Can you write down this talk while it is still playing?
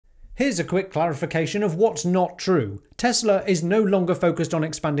Here's a quick clarification of what's not true. Tesla is no longer focused on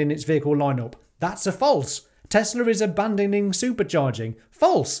expanding its vehicle lineup. That's a false. Tesla is abandoning supercharging.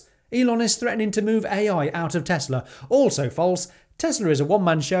 False. Elon is threatening to move AI out of Tesla. Also false. Tesla is a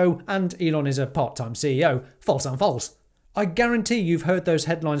one-man show and Elon is a part-time CEO. False and false. I guarantee you've heard those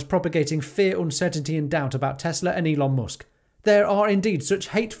headlines propagating fear, uncertainty and doubt about Tesla and Elon Musk. There are indeed such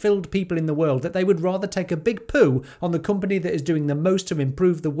hate-filled people in the world that they would rather take a big poo on the company that is doing the most to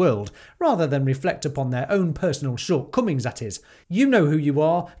improve the world, rather than reflect upon their own personal shortcomings, that is. You know who you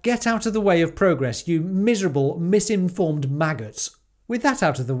are. Get out of the way of progress, you miserable, misinformed maggots. With that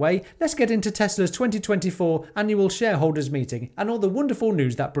out of the way, let's get into Tesla's 2024 Annual Shareholders Meeting and all the wonderful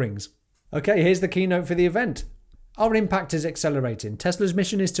news that brings. Okay, here's the keynote for the event. Our impact is accelerating. Tesla's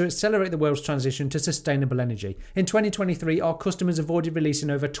mission is to accelerate the world's transition to sustainable energy. In 2023, our customers avoided releasing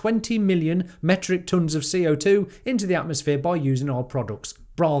over 20 million metric tons of CO2 into the atmosphere by using our products.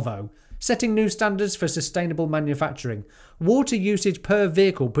 Bravo! Setting new standards for sustainable manufacturing. Water usage per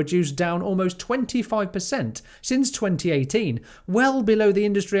vehicle produced down almost 25% since 2018, well below the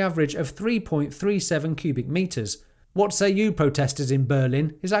industry average of 3.37 cubic metres. What say you, protesters in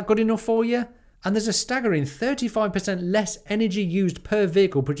Berlin? Is that good enough for you? And there's a staggering 35% less energy used per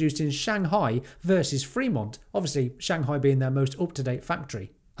vehicle produced in Shanghai versus Fremont, obviously Shanghai being their most up-to-date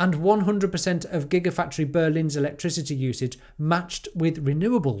factory. And 100% of Gigafactory Berlin's electricity usage matched with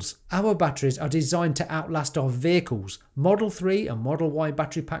renewables. Our batteries are designed to outlast our vehicles. Model 3 and Model Y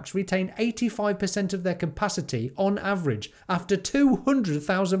battery packs retain 85% of their capacity on average after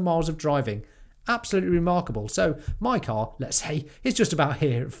 200,000 miles of driving. Absolutely remarkable. So my car, let's say, is just about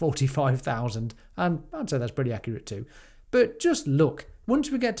here at 45,000, and I'd say that's pretty accurate too. But just look, once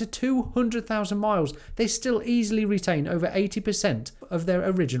we get to 200,000 miles, they still easily retain over 80% of their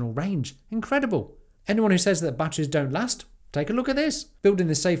original range. Incredible. Anyone who says that batteries don't last, take a look at this. Building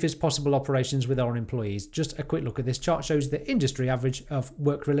the safest possible operations with our employees. Just a quick look at this chart shows the industry average of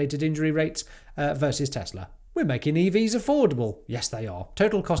work-related injury rates versus Tesla. We're making EVs affordable. Yes, they are.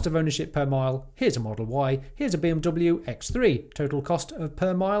 Total cost of ownership per mile. Here's a Model Y. Here's a BMW X3. Total cost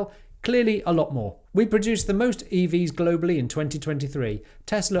per mile. Clearly a lot more. We produced the most EVs globally in 2023.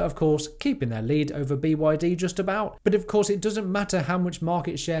 Tesla, of course, keeping their lead over BYD just about. But of course, it doesn't matter how much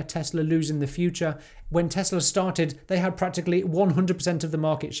market share Tesla lose in the future. When Tesla started, they had practically 100% of the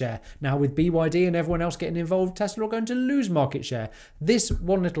market share. Now with BYD and everyone else getting involved, Tesla are going to lose market share. This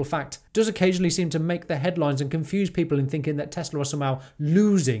one little fact does occasionally seem to make the headlines and confuse people in thinking that Tesla are somehow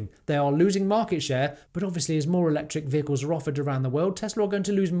losing. They are losing market share, but obviously as more electric vehicles are offered around the world, Tesla are going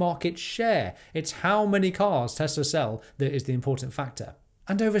to lose market share. It's how many cars Tesla sell that is the important factor.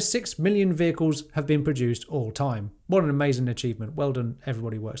 And over 6 million vehicles have been produced all time. What an amazing achievement. Well done,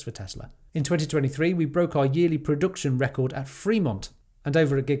 everybody who works for Tesla. In 2023, we broke our yearly production record at Fremont. And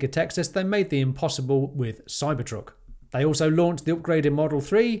over at Giga Texas, they made the impossible with Cybertruck. They also launched the upgraded Model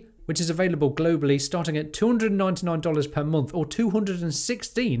 3, which is available globally starting at $299 per month or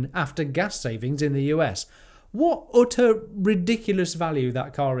 $216 after gas savings in the US. What utter ridiculous value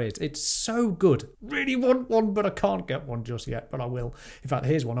that car is. It's so good. Really want one, but I can't get one just yet, but I will. In fact,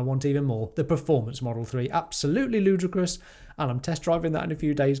 here's one I want even more. The Performance Model 3. Absolutely ludicrous, and I'm test driving that in a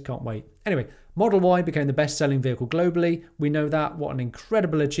few days. Can't wait. Anyway, Model Y became the best-selling vehicle globally. We know that. What an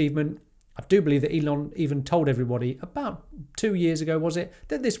incredible achievement. I do believe that Elon even told everybody about 2 years ago, was it,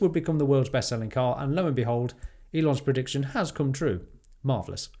 that this would become the world's best-selling car, and lo and behold, Elon's prediction has come true.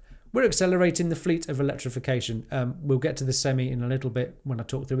 Marvellous. We're accelerating the fleet of electrification. We'll get to the Semi in a little bit when I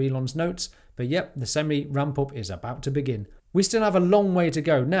talk through Elon's notes. But yep, the Semi ramp up is about to begin. We still have a long way to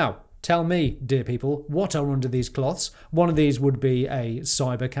go. Now, tell me, dear people, what are under these cloths? One of these would be a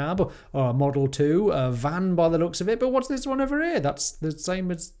Cybercab or a Model 2, a van by the looks of it. But what's this one over here? That's the same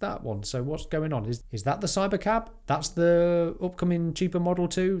as that one. So what's going on? Is that the Cybercab? That's the upcoming cheaper Model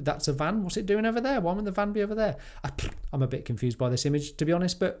 2? That's a van? What's it doing over there? Why would the van be over there? I'm a bit confused by this image, to be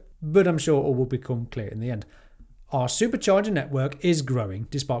honest, but I'm sure all will become clear in the end. Our supercharger network is growing,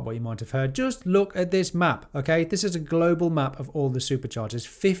 despite what you might have heard. Just look at this map, okay? This is a global map of all the superchargers,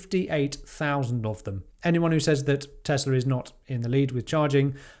 58,000 of them. Anyone who says that Tesla is not in the lead with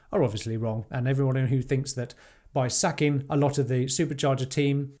charging are obviously wrong. And everyone who thinks that by sacking a lot of the supercharger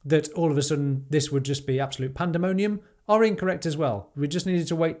team, that all of a sudden this would just be absolute pandemonium, are incorrect as well. We just needed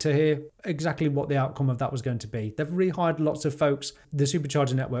to wait to hear exactly what the outcome of that was going to be. They've rehired lots of folks. The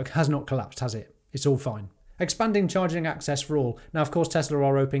supercharger network has not collapsed, has it? It's all fine. Expanding charging access for all. Now, of course, Tesla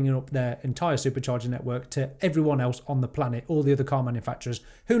are opening up their entire supercharger network to everyone else on the planet, all the other car manufacturers,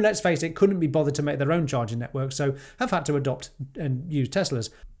 who, let's face it, couldn't be bothered to make their own charging network, so have had to adopt and use Tesla's.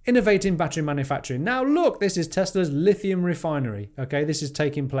 Innovating battery manufacturing. Now, look, this is Tesla's lithium refinery. Okay, this is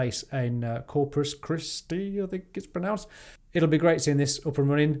taking place in Corpus Christi, I think it's pronounced. It'll be great seeing this up and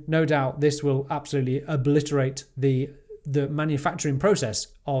running. No doubt this will absolutely obliterate the manufacturing process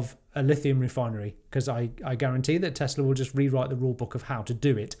of a lithium refinery, because I guarantee that Tesla will just rewrite the rule book of how to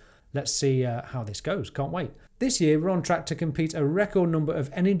do it. Let's see how this goes. Can't wait. This year, we're on track to complete a record number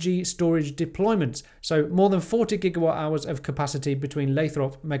of energy storage deployments. So more than 40 gigawatt hours of capacity between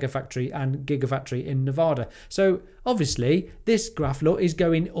Lathrop Megafactory and Gigafactory in Nevada. So obviously, this graph look is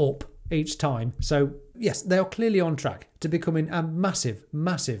going up each time. So yes, they are clearly on track to becoming a massive,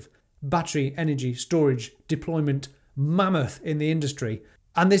 massive battery energy storage deployment mammoth in the industry.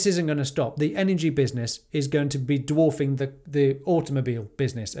 And this isn't going to stop. The energy business is going to be dwarfing the automobile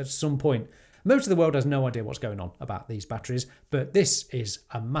business at some point. Most of the world has no idea what's going on about these batteries, but this is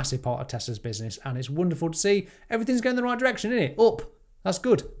a massive part of Tesla's business, and it's wonderful to see everything's going in the right direction, isn't it? Up. That's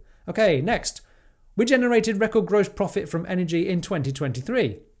good. Okay, next. We generated record gross profit from energy in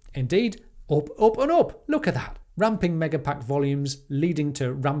 2023. Indeed, up, up and up. Look at that. Ramping megapack volumes leading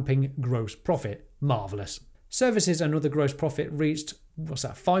to ramping gross profit. Marvellous. Services and other gross profit reached, what's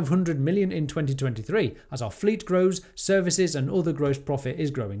that, 500 million in 2023. As our fleet grows, services and other gross profit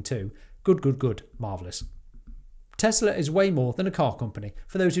is growing too. Good, good, good. Marvellous. Tesla is way more than a car company.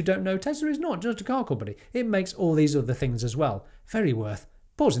 For those who don't know, Tesla is not just a car company. It makes all these other things as well. Very worth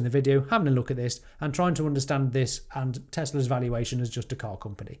pausing the video, having a look at this, and trying to understand this and Tesla's valuation as just a car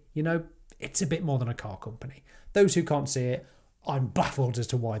company. You know, it's a bit more than a car company. Those who can't see it, I'm baffled as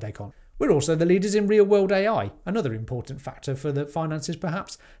to why they can't. We're also the leaders in real-world AI, another important factor for the finances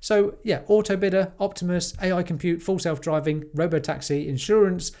perhaps. So yeah, Autobidder, Optimus, AI compute, full self-driving, robotaxi,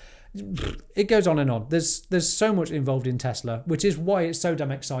 insurance, it goes on and on. There's so much involved in Tesla, which is why it's so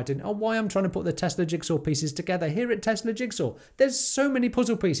damn exciting and why I'm trying to put the Tesla Jigsaw pieces together here at Tesla Jigsaw. There's so many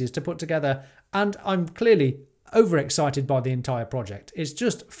puzzle pieces to put together, and I'm clearly overexcited by the entire project. It's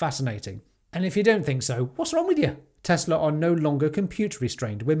just fascinating. And if you don't think so, what's wrong with you? Tesla are no longer compute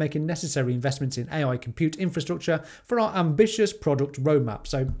restrained. We're making necessary investments in AI compute infrastructure for our ambitious product roadmap.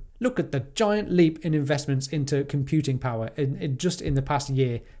 So look at the giant leap in investments into computing power in just in the past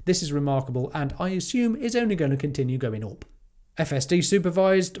year. This is remarkable, and I assume is only going to continue going up. FSD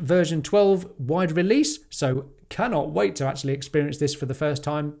supervised version 12 wide release, so cannot wait to actually experience this for the first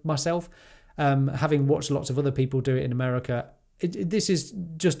time myself. Having watched lots of other people do it in America, this is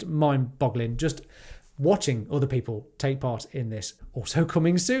just mind-boggling. Just watching other people take part in this. Also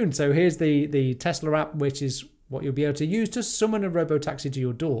coming soon. So here's the Tesla app, which is what you'll be able to use to summon a robotaxi to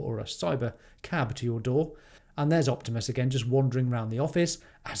your door or a cyber cab to your door. And there's Optimus again, just wandering around the office,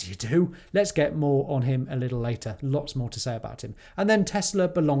 as you do. Let's get more on him a little later. Lots more to say about him. And then Tesla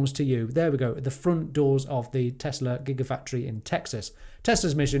belongs to you. There we go, at the front doors of the Tesla Gigafactory in Texas.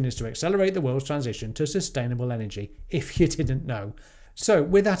 Tesla's mission is to accelerate the world's transition to sustainable energy, if you didn't know. So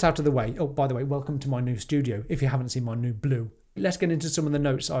with that out of the way, oh, by the way, welcome to my new studio, if you haven't seen my new blue. Let's get into some of the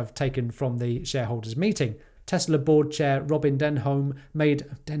notes I've taken from the shareholders meeting. Tesla board chair Robin Denholm made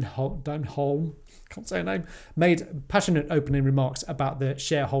passionate opening remarks about the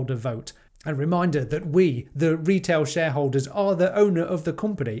shareholder vote. A reminder that we, the retail shareholders, are the owner of the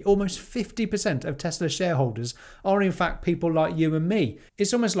company. Almost 50% of Tesla shareholders are in fact people like you and me.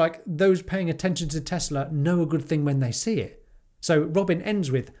 It's almost like those paying attention to Tesla know a good thing when they see it. So Robin ends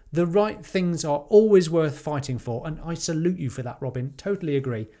with, the right things are always worth fighting for, and I salute you for that, Robin. Totally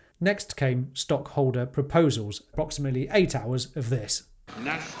agree. Next came stockholder proposals, approximately 8 hours of this.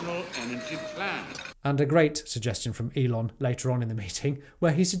 National Energy Plan. And a great suggestion from Elon later on in the meeting,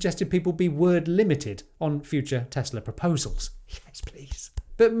 where he suggested people be word limited on future Tesla proposals. Yes, please.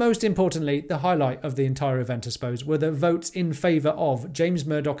 But most importantly, the highlight of the entire event, I suppose, were the votes in favour of James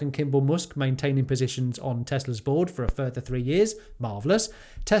Murdoch and Kimball Musk maintaining positions on Tesla's board for a further 3 years. Marvellous.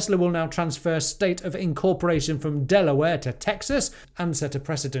 Tesla will now transfer state of incorporation from Delaware to Texas and set a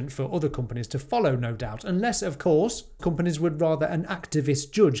precedent for other companies to follow, no doubt. Unless, of course, companies would rather an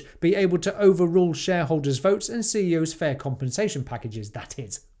activist judge be able to overrule shareholders' votes and CEOs' fair compensation packages, that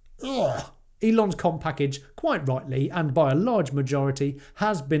is. Ugh. Elon's comp package, quite rightly and by a large majority,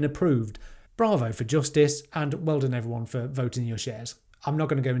 has been approved. Bravo for justice, and well done everyone for voting your shares. I'm not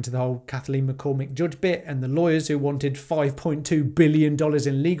going to go into the whole Kathleen McCormick judge bit and the lawyers who wanted $5.2 billion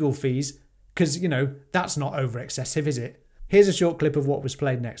in legal fees, because, you know, that's not over excessive, is it? Here's a short clip of what was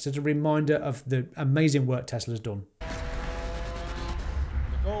played next as a reminder of the amazing work Tesla's done. The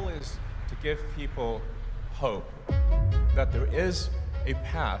goal is to give people hope that there is a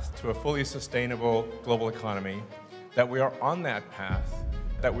path to a fully sustainable global economy, that we are on that path,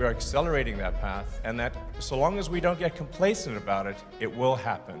 that we are accelerating that path, and that so long as we don't get complacent about it, it will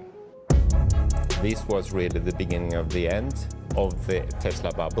happen. This was really the beginning of the end of the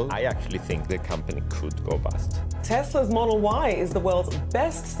Tesla bubble. I actually think the company could go bust. Tesla's Model Y is the world's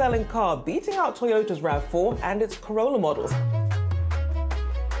best-selling car, beating out Toyota's RAV4 and its Corolla models.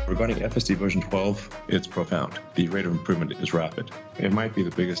 Regarding FSD version 12, it's profound. The rate of improvement is rapid. It might be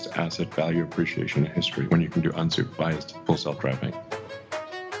the biggest asset value appreciation in history when you can do unsupervised full self-driving.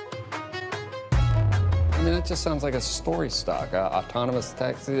 I mean, it just sounds like a story stock. Autonomous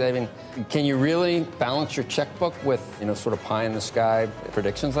taxis. I mean, can you really balance your checkbook with, sort of pie in the sky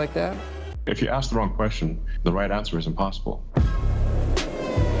predictions like that? If you ask the wrong question, the right answer is impossible.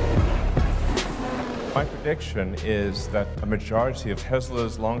 My prediction is that a majority of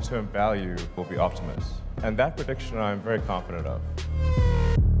Tesla's long-term value will be Optimus. And that prediction I'm very confident of.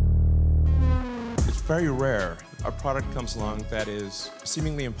 It's very rare a product comes along that is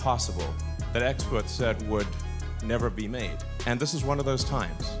seemingly impossible, that experts said would never be made. And this is one of those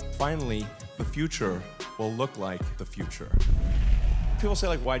times. Finally, the future will look like the future. People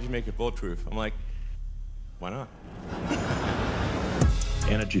say, why'd you make it bulletproof? I'm like, why not?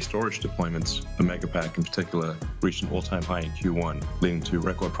 Energy storage deployments, the Megapack in particular, reached an all-time high in Q1, leading to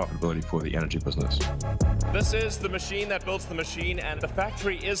record profitability for the energy business. This is the machine that builds the machine, and the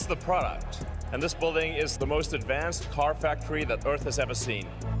factory is the product. And this building is the most advanced car factory that Earth has ever seen.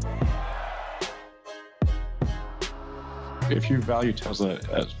 If you value Tesla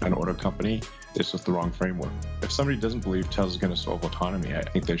as an auto company, it's just the wrong framework. If somebody doesn't believe Tesla's going to solve autonomy, I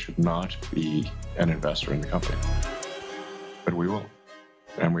think they should not be an investor in the company. But we will,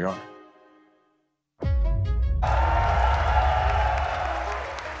 and we are.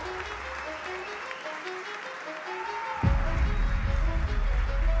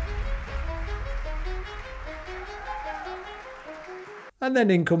 And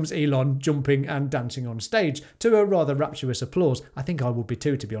then in comes Elon, jumping and dancing on stage to a rather rapturous applause. I think I would be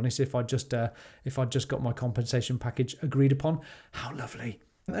too, to be honest, if I'd just got my compensation package agreed upon. How lovely.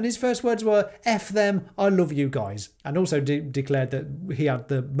 And his first words were, F them, I love you guys. And also declared that he had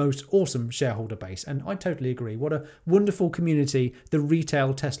the most awesome shareholder base. And I totally agree. What a wonderful community the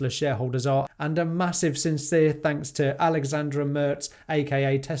retail Tesla shareholders are. And a massive sincere thanks to Alexandra Mertz,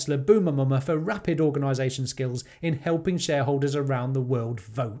 aka Tesla Boomer Mama, for rapid organisation skills in helping shareholders around the world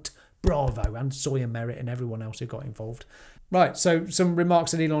vote. Bravo. And Sawyer Merritt and everyone else who got involved. Right, so some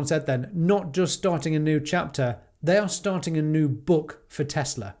remarks that Elon said then. Not just starting a new chapter, they are starting a new book for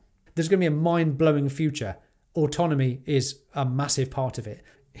Tesla. There's going to be a mind-blowing future. Autonomy is a massive part of it.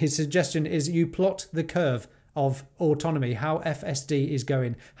 His suggestion is you plot the curve of autonomy, how FSD is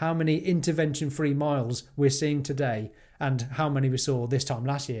going, how many intervention-free miles we're seeing today, and how many we saw this time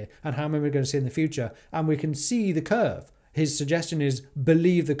last year, and how many we're going to see in the future. And we can see the curve. His suggestion is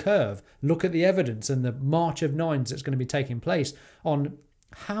believe the curve. Look at the evidence and the march of nines that's going to be taking place on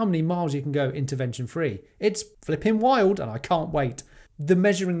how many miles you can go intervention free. It's flipping wild and I can't wait. The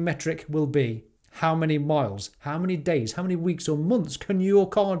measuring metric will be how many miles, how many days, how many weeks or months can your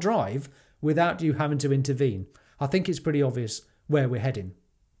car drive without you having to intervene. I think it's pretty obvious where we're heading.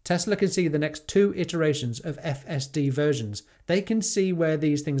 Tesla can see the next 2 iterations of FSD versions. They can see where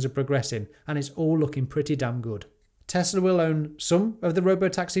these things are progressing and it's all looking pretty damn good. Tesla will own some of the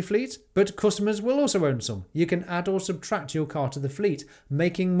robotaxi fleet, but customers will also own some. You can add or subtract your car to the fleet,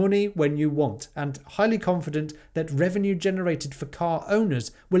 making money when you want, and highly confident that revenue generated for car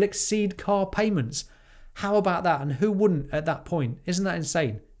owners will exceed car payments. How about that? And who wouldn't at that point? Isn't that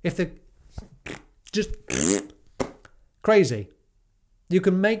insane? If the just crazy. You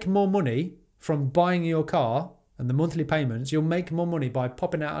can make more money from buying your car and the monthly payments. You'll make more money by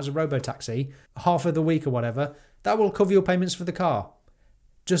popping out as a robotaxi half of the week or whatever. That will cover your payments for the car.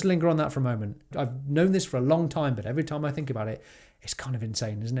 Just linger on that for a moment. I've known this for a long time, but every time I think about it, it's kind of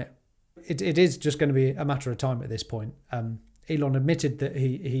insane, isn't it? It is just going to be a matter of time at this point. Elon admitted that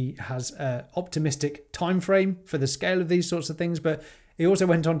he has an optimistic time frame for the scale of these sorts of things, but he also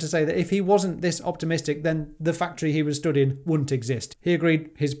went on to say that if he wasn't this optimistic, then the factory he was studying wouldn't exist. He agreed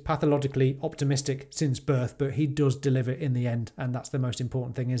he's pathologically optimistic since birth, but he does deliver in the end, and that's the most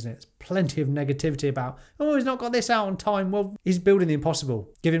important thing, isn't it? There's plenty of negativity about, oh, he's not got this out on time. Well, he's building the impossible.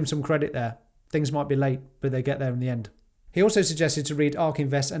 Give him some credit there. Things might be late, but they get there in the end. He also suggested to read ARK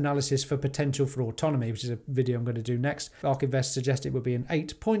Invest's analysis for potential for autonomy, which is a video I'm going to do next. ARK Invest suggests it would be an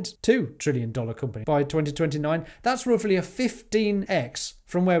 $8.2 trillion company by 2029. That's roughly a 15x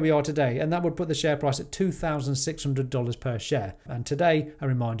from where we are today, and that would put the share price at $2,600 per share. And today, a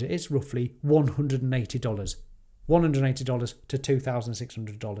reminder, it's roughly $180. $180 to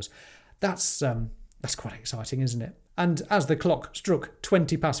 $2,600. That's quite exciting, isn't it? And as the clock struck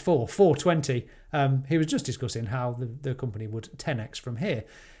 20 past 4, 4:20, he was just discussing how the company would 10x from here.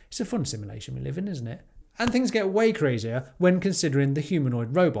 It's a fun simulation we live in, isn't it? And things get way crazier when considering the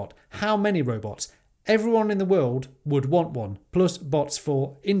humanoid robot. How many robots? Everyone in the world would want one, plus bots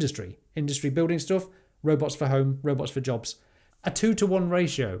for industry building stuff, robots for home, robots for jobs. A 2-to-1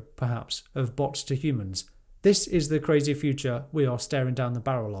 ratio, perhaps, of bots to humans. This is the crazy future we are staring down the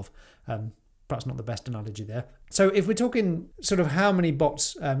barrel of. Perhaps not the best analogy there. So if we're talking sort of how many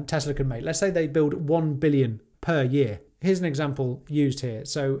bots Tesla can make, let's say they build 1 billion per year. Here's an example used here.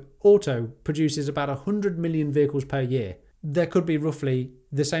 So Auto produces about 100 million vehicles per year. There could be roughly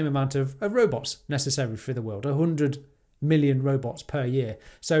the same amount of robots necessary for the world, 100 million robots per year.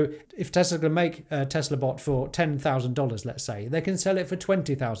 So if Tesla can make a Tesla bot for $10,000, let's say, they can sell it for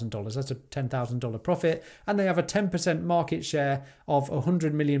 $20,000. That's a $10,000 profit. And they have a 10% market share of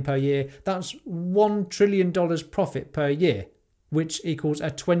 100 million per year. That's $1 trillion profit per year, which equals a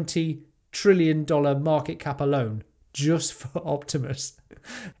 $20 trillion market cap alone just for Optimus.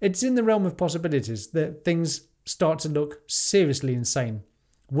 It's in the realm of possibilities that things start to look seriously insane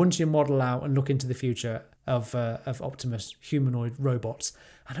once you model out and look into the future of Optimus humanoid robots.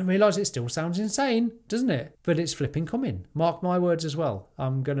 And I realise it still sounds insane, doesn't it? But it's flipping coming. Mark my words as well.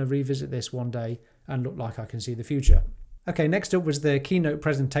 I'm going to revisit this one day and look like I can see the future. Okay, next up was the keynote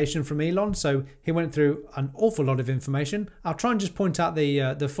presentation from Elon. So he went through an awful lot of information. I'll try and just point out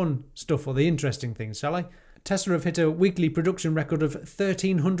the fun stuff or the interesting things, shall I? Tesla have hit a weekly production record of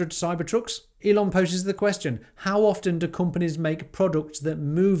 1,300 Cybertrucks. Elon poses the question, how often do companies make products that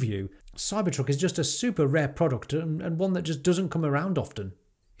move you? Cybertruck is just a super rare product and one that just doesn't come around often.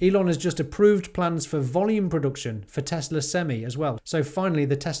 Elon has just approved plans for volume production for Tesla Semi as well. So finally,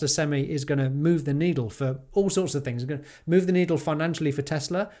 the Tesla Semi is going to move the needle for all sorts of things. It's going to move the needle financially for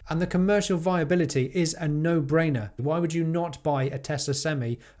Tesla, and the commercial viability is a no-brainer. Why would you not buy a Tesla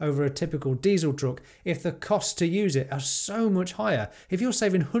Semi over a typical diesel truck if the costs to use it are so much higher? If you're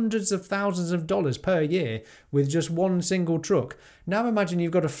saving hundreds of thousands of dollars per year with just one single truck, now imagine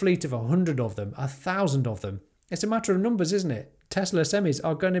you've got a fleet of 100 of them, 1,000 of them. It's a matter of numbers, isn't it? Tesla Semis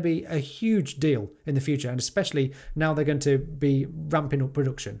are going to be a huge deal in the future, and especially now they're going to be ramping up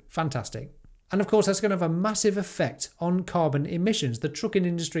production. Fantastic. And of course, that's going to have a massive effect on carbon emissions. The trucking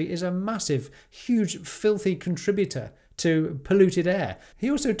industry is a massive, huge, filthy contributor to polluted air. He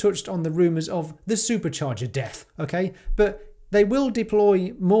also touched on the rumours of the supercharger death, okay? But they will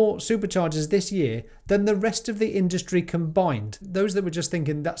deploy more superchargers this year than the rest of the industry combined. Those that were just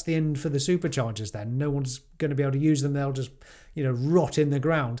thinking that's the end for the superchargers then, no one's going to be able to use them, they'll just, rot in the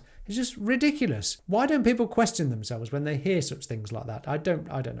ground. It's just ridiculous. Why don't people question themselves when they hear such things like that? I don't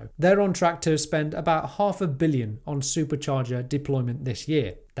know. They're on track to spend about $500 million on supercharger deployment this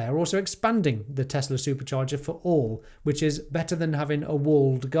year. They're also expanding the Tesla supercharger for all, which is better than having a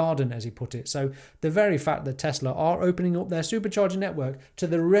walled garden, as he put it. So the very fact that Tesla are opening up their supercharger network to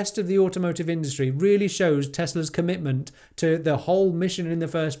the rest of the automotive industry really shows Tesla's commitment to the whole mission in the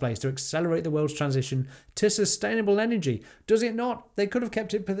first place, to accelerate the world's transition to sustainable energy. Does it not? They could have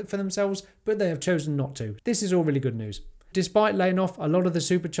kept it for themselves, but they have chosen not to. This is all really good news. Despite laying off a lot of the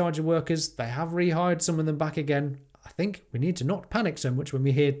supercharger workers, they have rehired some of them back again. I think we need to not panic so much when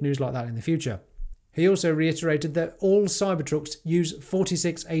we hear news like that in the future. He also reiterated that all Cybertrucks use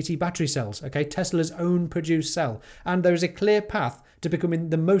 4680 battery cells, okay, Tesla's own produced cell, and there is a clear path to becoming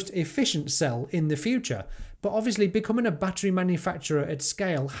the most efficient cell in the future. But obviously becoming a battery manufacturer at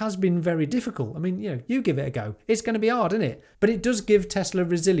scale has been very difficult. I mean, you give it a go. It's going to be hard, isn't it? But it does give Tesla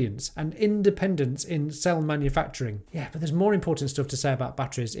resilience and independence in cell manufacturing. Yeah, but there's more important stuff to say about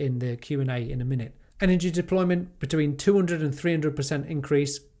batteries in the Q&A in a minute. Energy deployment between 200 and 300%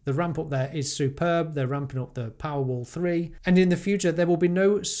 increase. The ramp up there is superb. They're ramping up the Powerwall 3. And in the future, there will be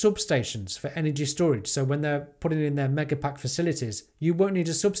no substations for energy storage. So when they're putting in their megapack facilities, you won't need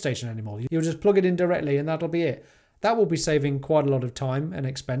a substation anymore. You'll just plug it in directly and that'll be it. That will be saving quite a lot of time and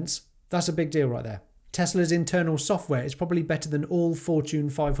expense. That's a big deal right there. Tesla's internal software is probably better than all Fortune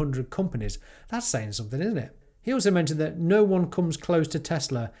 500 companies. That's saying something, isn't it? He also mentioned that no one comes close to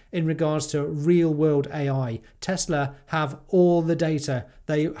Tesla in regards to real-world AI. Tesla have all the data.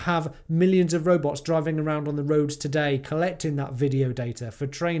 They have millions of robots driving around on the roads today, collecting that video data for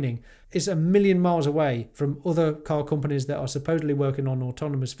training. It's a million miles away from other car companies that are supposedly working on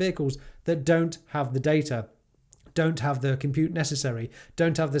autonomous vehicles that don't have the data, don't have the compute necessary,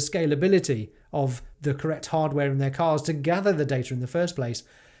 don't have the scalability of the correct hardware in their cars to gather the data in the first place.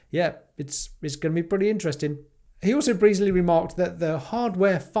 Yeah, it's going to be pretty interesting. He also breezily remarked that the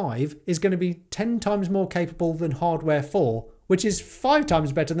Hardware 5 is going to be 10 times more capable than Hardware 4, which is 5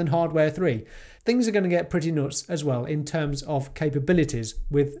 times better than Hardware 3. Things are going to get pretty nuts as well in terms of capabilities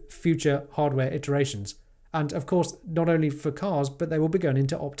with future hardware iterations. And of course, not only for cars, but they will be going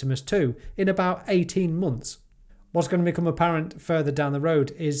into Optimus 2 in about 18 months. What's going to become apparent further down the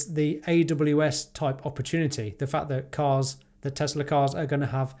road is the AWS type opportunity. The fact that Tesla cars are going to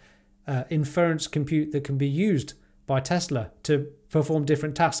have inference compute that can be used by Tesla to perform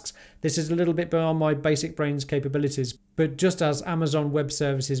different tasks. This is a little bit beyond my basic brain's capabilities, but just as Amazon Web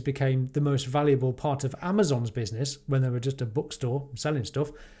Services became the most valuable part of Amazon's business when they were just a bookstore selling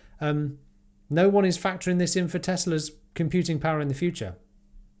stuff, no one is factoring this in for Tesla's computing power in the future.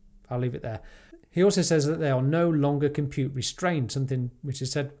 I'll leave it there. He also says that they are no longer compute restrained, something which is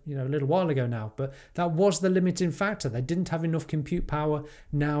said a little while ago now, but that was the limiting factor. They didn't have enough compute power,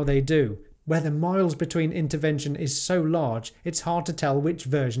 now they do. Where the miles between intervention is so large, it's hard to tell which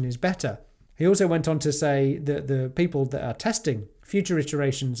version is better. He also went on to say that the people that are testing future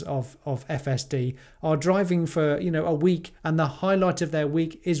iterations of FSD are driving for a week, and the highlight of their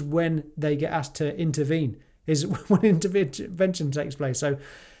week is when they get asked to intervene, is when intervention takes place. So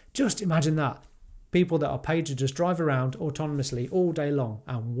just imagine that. People that are paid to just drive around autonomously all day long,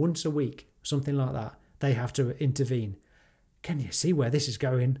 and once a week, something like that, they have to intervene. Can you see where this is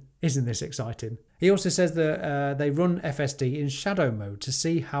going? Isn't this exciting? He also says that they run FSD in shadow mode to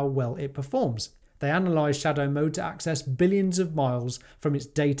see how well it performs. They analyse shadow mode to access billions of miles from its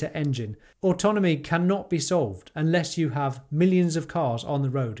data engine. Autonomy cannot be solved unless you have millions of cars on the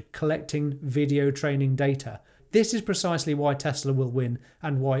road collecting video training data. This is precisely why Tesla will win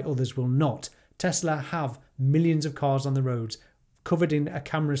and why others will not. Tesla have millions of cars on the roads covered in a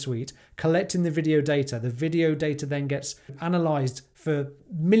camera suite, collecting the video data. The video data then gets analysed for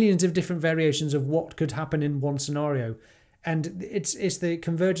millions of different variations of what could happen in one scenario. And it's the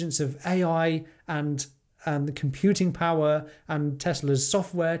convergence of AI and the computing power and Tesla's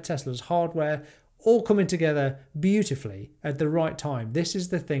software, Tesla's hardware, all coming together beautifully at the right time. This is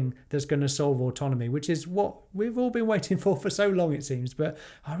the thing that's going to solve autonomy, which is what we've all been waiting for so long, it seems. But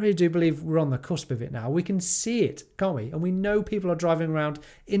I really do believe we're on the cusp of it now. We can see it, can't we? And we know people are driving around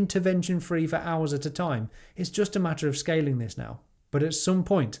intervention-free for hours at a time. It's just a matter of scaling this now. But at some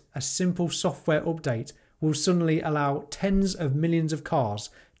point, a simple software update will suddenly allow tens of millions of cars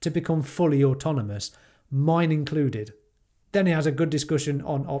to become fully autonomous, mine included. Then he has a good discussion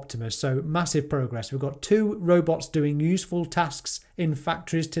on Optimus, so massive progress. We've got 2 robots doing useful tasks in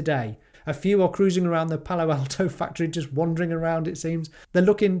factories today. A few are cruising around the Palo Alto factory, just wandering around it seems. They're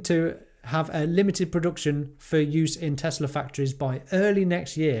looking to have a limited production for use in Tesla factories by early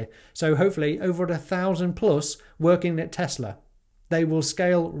next year. So hopefully over 1,000 plus working at Tesla. They will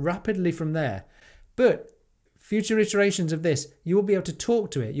scale rapidly from there. But future iterations of this, you will be able to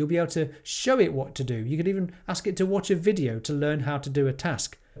talk to it. You'll be able to show it what to do. You could even ask it to watch a video to learn how to do a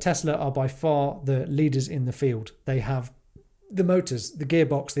task. Tesla are by far the leaders in the field. They have the motors, the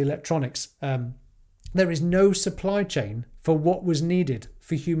gearbox, the electronics. There is no supply chain for what was needed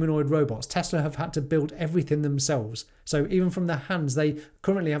for humanoid robots. Tesla have had to build everything themselves. So even from the hands, they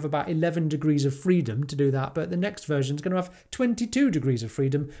currently have about 11 degrees of freedom to do that. But the next version is going to have 22 degrees of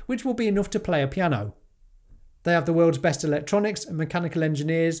freedom, which will be enough to play a piano. They have the world's best electronics and mechanical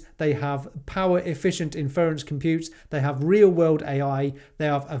engineers. They have power-efficient inference compute. They have real-world AI. They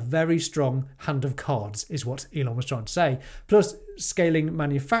have a very strong hand of cards, is what Elon was trying to say. Plus, scaling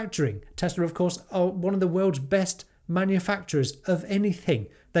manufacturing. Tesla, of course, are one of the world's best manufacturers of anything.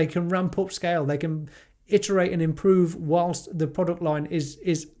 They can ramp up scale. They can iterate and improve whilst the product line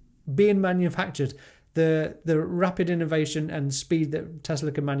is being manufactured. The rapid innovation and speed that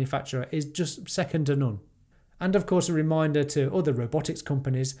Tesla can manufacture is just second to none. And of course, a reminder to other robotics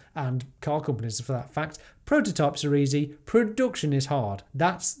companies and car companies for that fact, prototypes are easy, production is hard.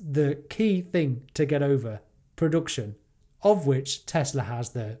 That's the key thing to get over, production, of which Tesla has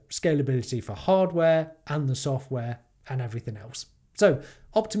the scalability for hardware and the software and everything else. So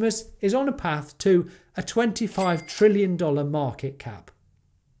Optimus is on a path to a $25 trillion market cap.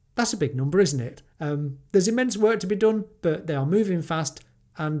 That's a big number, isn't it? There's immense work to be done, but they are moving fast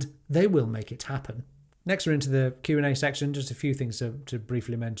and they will make it happen. Next we're into the Q&A section, just a few things to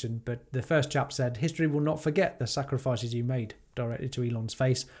briefly mention, but the first chap said, history will not forget the sacrifices you made, directly to Elon's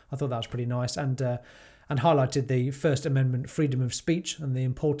face. I thought that was pretty nice, and highlighted the First Amendment freedom of speech and the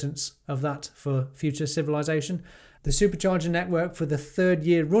importance of that for future civilization. The supercharger network for the 3rd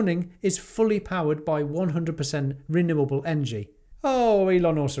year running is fully powered by 100% renewable energy. Oh,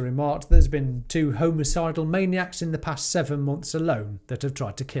 Elon also remarked there's been 2 homicidal maniacs in the past 7 months alone that have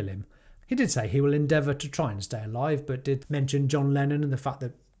tried to kill him. He did say he will endeavour to try and stay alive, but did mention John Lennon and the fact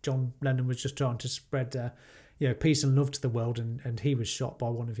that John Lennon was just trying to spread peace and love to the world, and he was shot by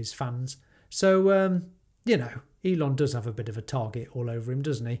one of his fans. So, Elon does have a bit of a target all over him,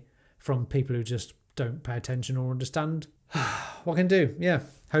 doesn't he? From people who just don't pay attention or understand. What can he do? Yeah,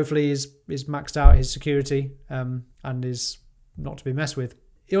 hopefully he's maxed out his security and is not to be messed with.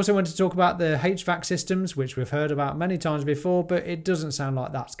 He also wanted to talk about the HVAC systems, which we've heard about many times before, but it doesn't sound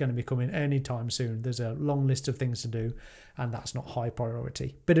like that's going to be coming anytime soon. There's a long list of things to do, and that's not high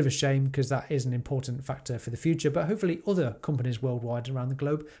priority. Bit of a shame, because that is an important factor for the future, but hopefully other companies worldwide around the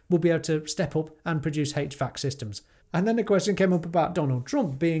globe will be able to step up and produce HVAC systems. And then a question came up about Donald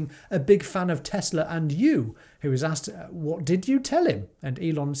Trump being a big fan of Tesla and you, who was asked, what did you tell him? And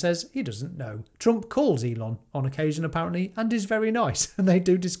Elon says he doesn't know. Trump calls Elon on occasion, apparently, and is very nice. And they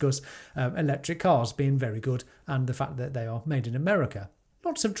do discuss electric cars being very good and the fact that they are made in America.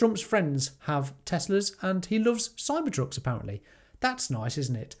 Lots of Trump's friends have Teslas, and he loves Cybertrucks, apparently. That's nice,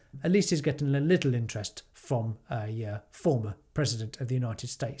 isn't it? At least he's getting a little interest from a former president of the United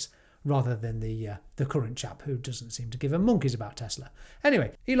States, rather than the current chap who doesn't seem to give a monkeys about Tesla.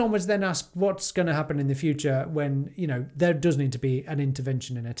 Anyway, Elon was then asked what's going to happen in the future when, there does need to be an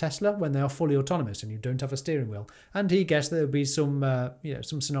intervention in a Tesla when they are fully autonomous and you don't have a steering wheel. And he guessed there would be some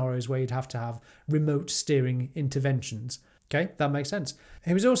scenarios where you'd have to have remote steering interventions. Okay, that makes sense.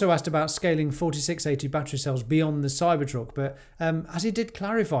 He was also asked about scaling 4680 battery cells beyond the Cybertruck, but as he did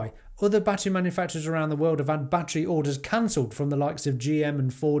clarify, other battery manufacturers around the world have had battery orders cancelled from the likes of GM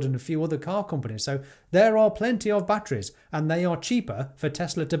and Ford and a few other car companies. So there are plenty of batteries, and they are cheaper for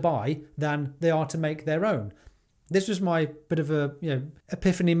Tesla to buy than they are to make their own. This was my bit of a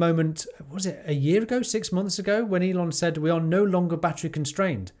epiphany moment, was it a year ago, 6 months ago, when Elon said we are no longer battery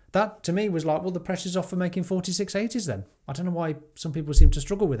constrained. That to me was like, well, the pressure's off for making 4680s then. I don't know why some people seem to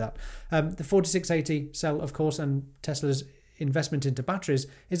struggle with that. The 4680 cell, of course, and Tesla's investment into batteries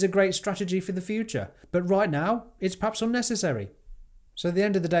is a great strategy for the future. But right now, it's perhaps unnecessary. So at the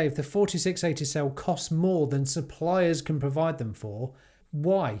end of the day, if the 4680 cell costs more than suppliers can provide them for,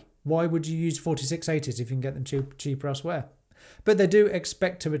 why? Why would you use 4680s if you can get them cheaper elsewhere? But they do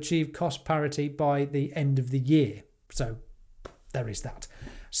expect to achieve cost parity by the end of the year. So there is that.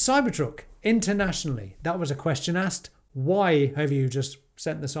 Cybertruck, internationally. That was a question asked. Why have you just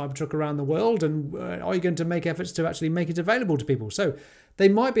sent the Cybertruck around the world, and are you going to make efforts to actually make it available to people? So they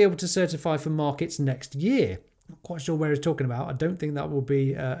might be able to certify for markets next year. Not quite sure where he's talking about. I don't think that will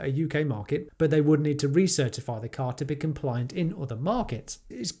be a UK market, but they would need to recertify the car to be compliant in other markets.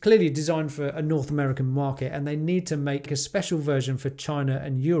 It's clearly designed for a North American market, and they need to make a special version for China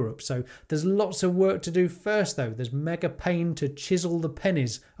and Europe. So there's lots of work to do first, though. There's mega pain to chisel the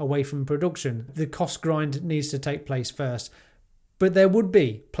pennies away from production. The cost grind needs to take place first. But there would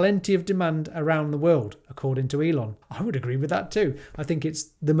be plenty of demand around the world, according to Elon. I would agree with that too. I think it's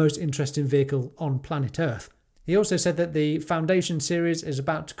the most interesting vehicle on planet Earth. He also said that the Foundation series is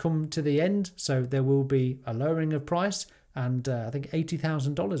about to come to the end, so there will be a lowering of price, and I think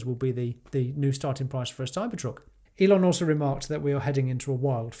 $80,000 will be the new starting price for a Cybertruck. Elon also remarked that we are heading into a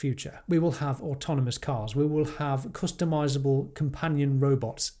wild future. We will have autonomous cars. We will have customizable companion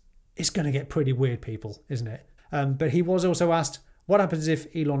robots. It's going to get pretty weird, people, isn't it? But he was also asked, what happens if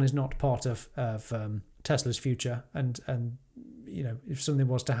Elon is not part of Tesla's future and if something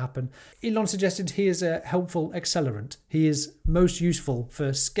was to happen? Elon suggested he is a helpful accelerant. He is most useful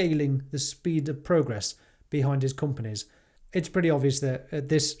for scaling the speed of progress behind his companies. It's pretty obvious that at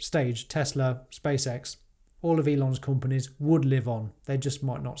this stage, Tesla, SpaceX, all of Elon's companies would live on. They just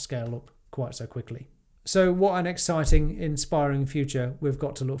might not scale up quite so quickly. So what an exciting, inspiring future we've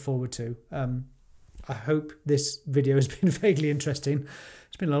got to look forward to. I hope this video has been vaguely interesting.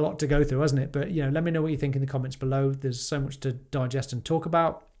 It's been a lot to go through, hasn't it? But, let me know what you think in the comments below. There's so much to digest and talk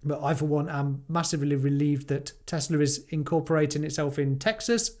about. But I, for one, am massively relieved that Tesla is incorporating itself in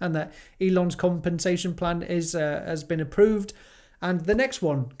Texas and that Elon's compensation plan has been approved. And the next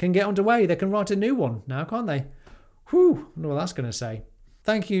one can get underway. They can write a new one now, can't they? Whew, I don't know what that's going to say.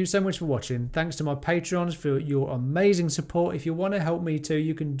 Thank you so much for watching. Thanks to my Patreons for your amazing support. If you want to help me too,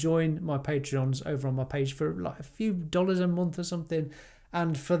 you can join my Patreons over on my page for like a few dollars a month or something.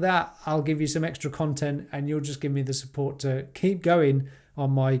 And for that, I'll give you some extra content and you'll just give me the support to keep going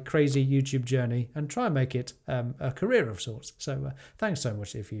on my crazy YouTube journey and try and make it a career of sorts. So thanks so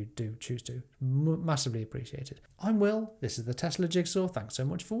much if you do choose to. Massively appreciated. I'm Will. This is the Tesla Jigsaw. Thanks so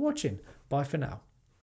much for watching. Bye for now.